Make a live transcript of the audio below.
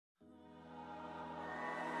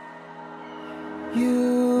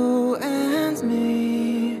You and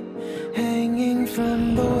me, hanging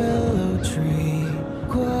from the willow tree,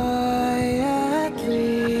 quietly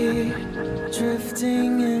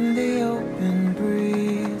drifting in the open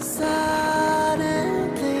breeze. Suddenly,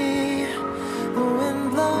 the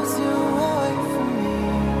wind blows you away from me.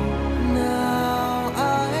 Now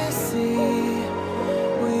I see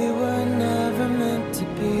we were never meant to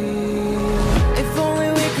be. If only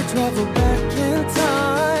we could travel back in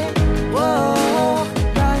time. Whoa,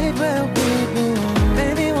 right where we belong.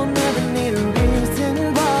 Maybe we'll never need a reason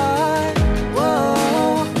why.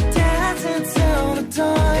 Whoa, dancing till the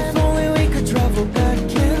dawn. If only we could travel back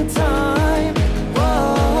in time.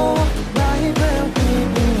 Whoa, right where we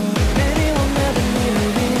belong. Maybe we'll never need a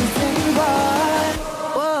reason why.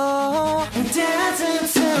 Whoa, dancing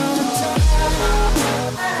till the dawn.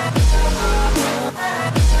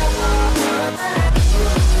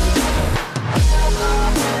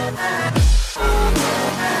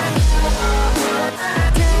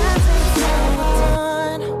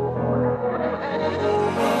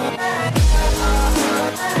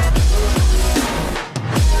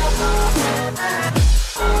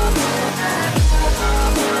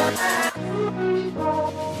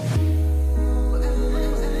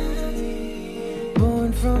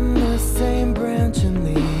 Born from the same branch and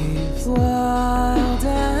leaves, wild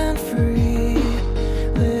and free,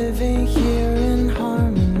 living here in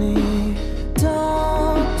harmony.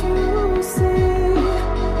 Don't you see?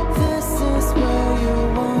 This is where you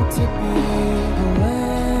want to be. But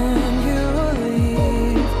when you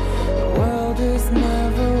leave, the world is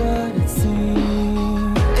never what it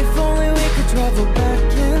seems. If only we could travel back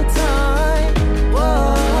in time.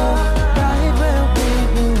 Whoa, right where we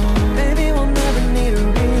belong. Maybe we'll never need a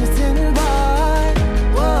reason why.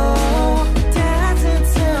 Whoa, dancing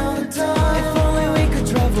till the dawn. If only we could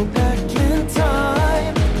travel back in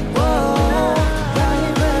time. Whoa,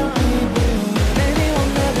 right where we belong. Maybe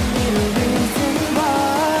we'll never need a reason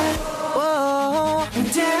why. Whoa,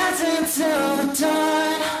 dancing till the dawn.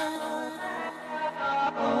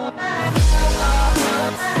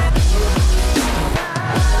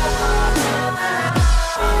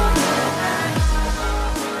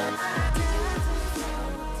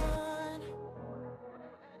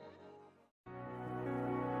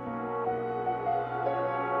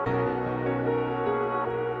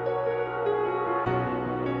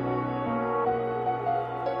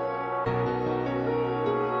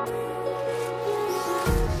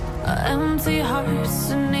 Empty hearts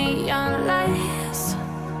and neon lights,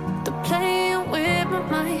 they're playing with my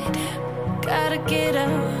mind. Gotta get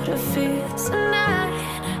out of here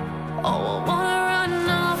tonight. Oh, I wanna run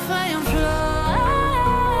off and fly.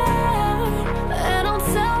 And I'll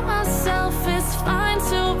tell myself it's fine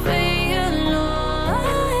to be alone,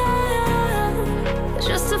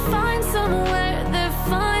 just to find somewhere that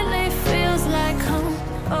finally feels like home.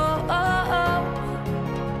 Oh, oh, oh.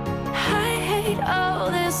 I hate all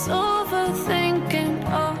this overthinking.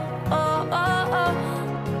 Oh, oh, oh, oh.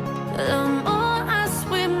 The more I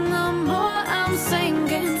swim, the more I'm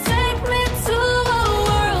sinking. Take me to a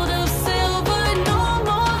world of silver. No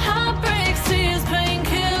more heartbreaks, tears,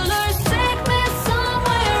 painkillers. Take me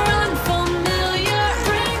somewhere unfamiliar.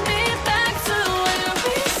 Bring me back to where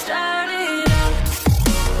we started out.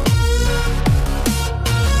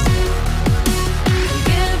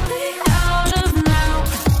 Get me out of now.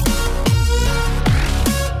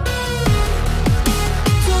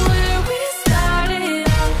 To where we started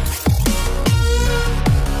out.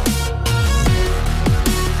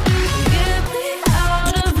 Get me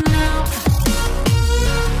out of now.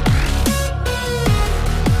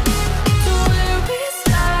 To where we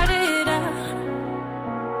started out.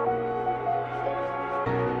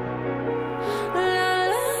 La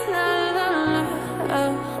la la la la.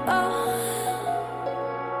 Oh, oh.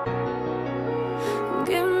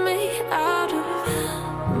 Get me out of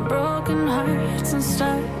broken hearts and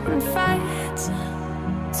starting fights,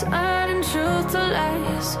 turning truth to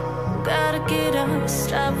lies. Gotta get up,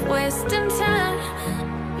 stop wasting time.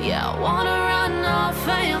 Yeah, I wanna run off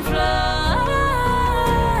and fly.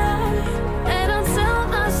 And I'll tell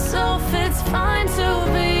myself it's fine to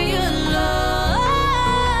be alone,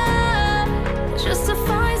 just to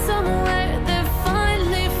find somewhere that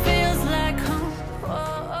finally feels like home. Oh,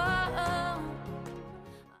 oh, oh.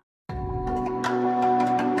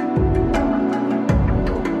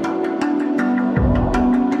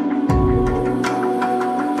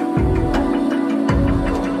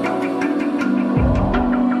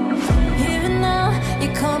 Even now,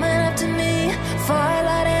 you're coming up to me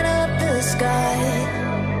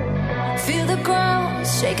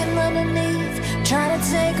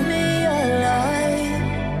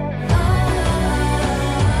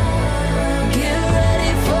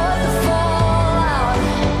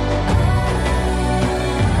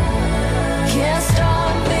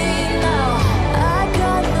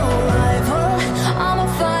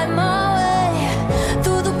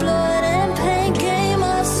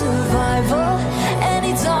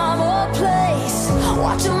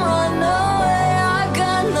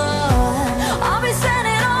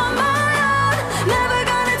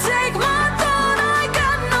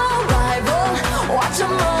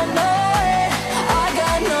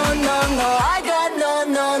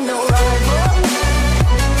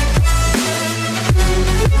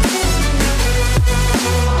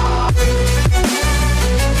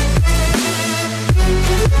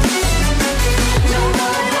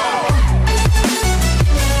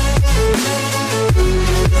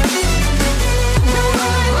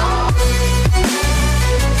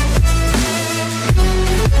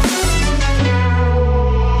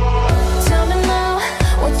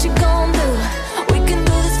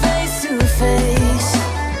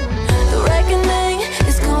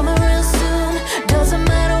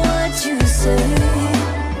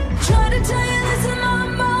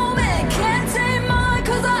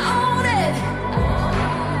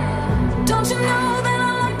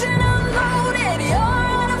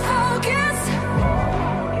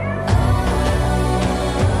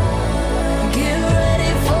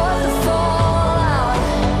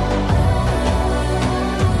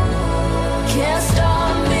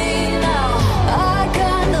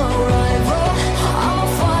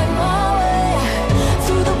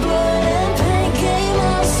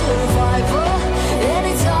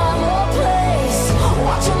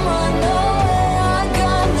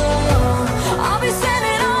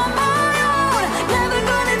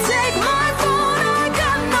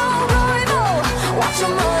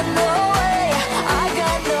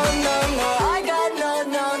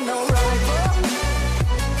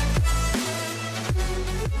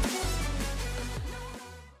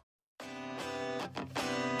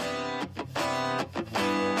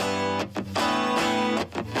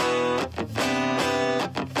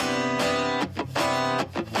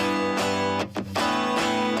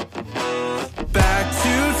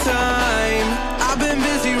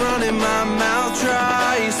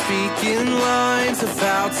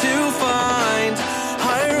to find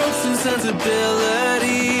higher hopes and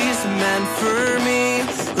sensibilities meant for me.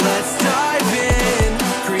 Let's dive in,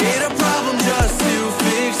 create a problem just to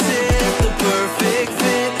fix it. The perfect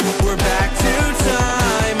fit, we're back to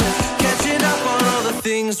time, catching up on all the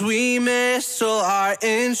things we missed, so our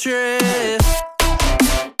interest.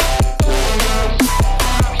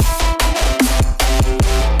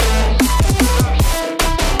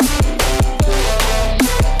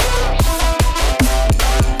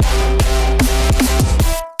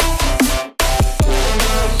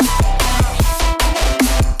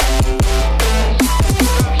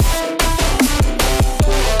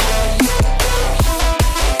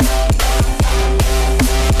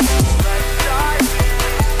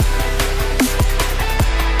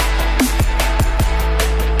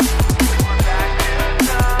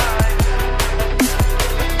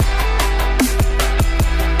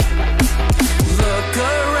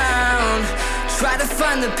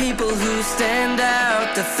 The people who stand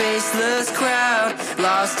out, the faceless crowd,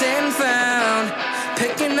 lost and found,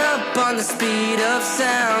 picking up on the speed of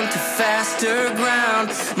sound to faster ground,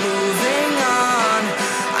 moving on.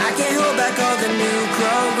 I can't hold back all the new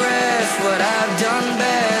progress, what I've done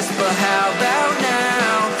best, but how about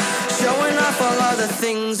now, showing off all the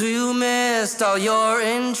things we missed, all your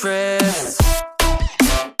interests.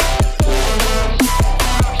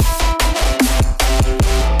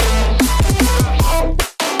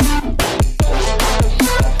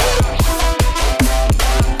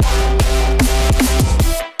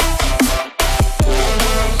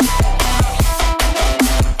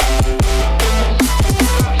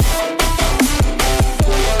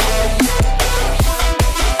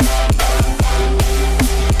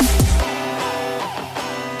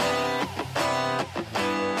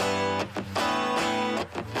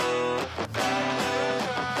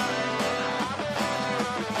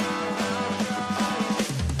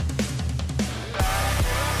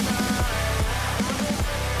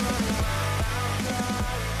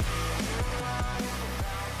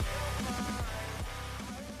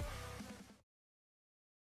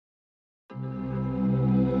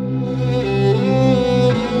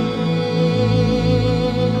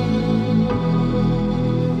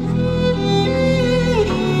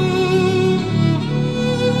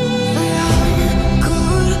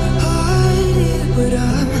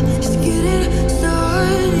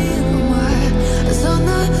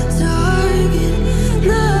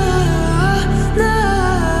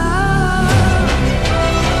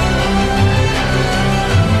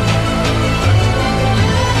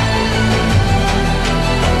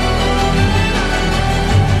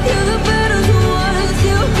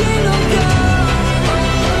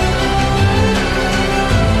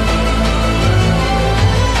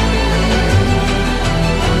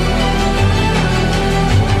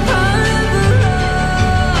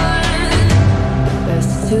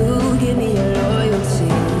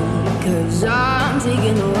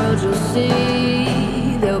 Taking the world, you'll see.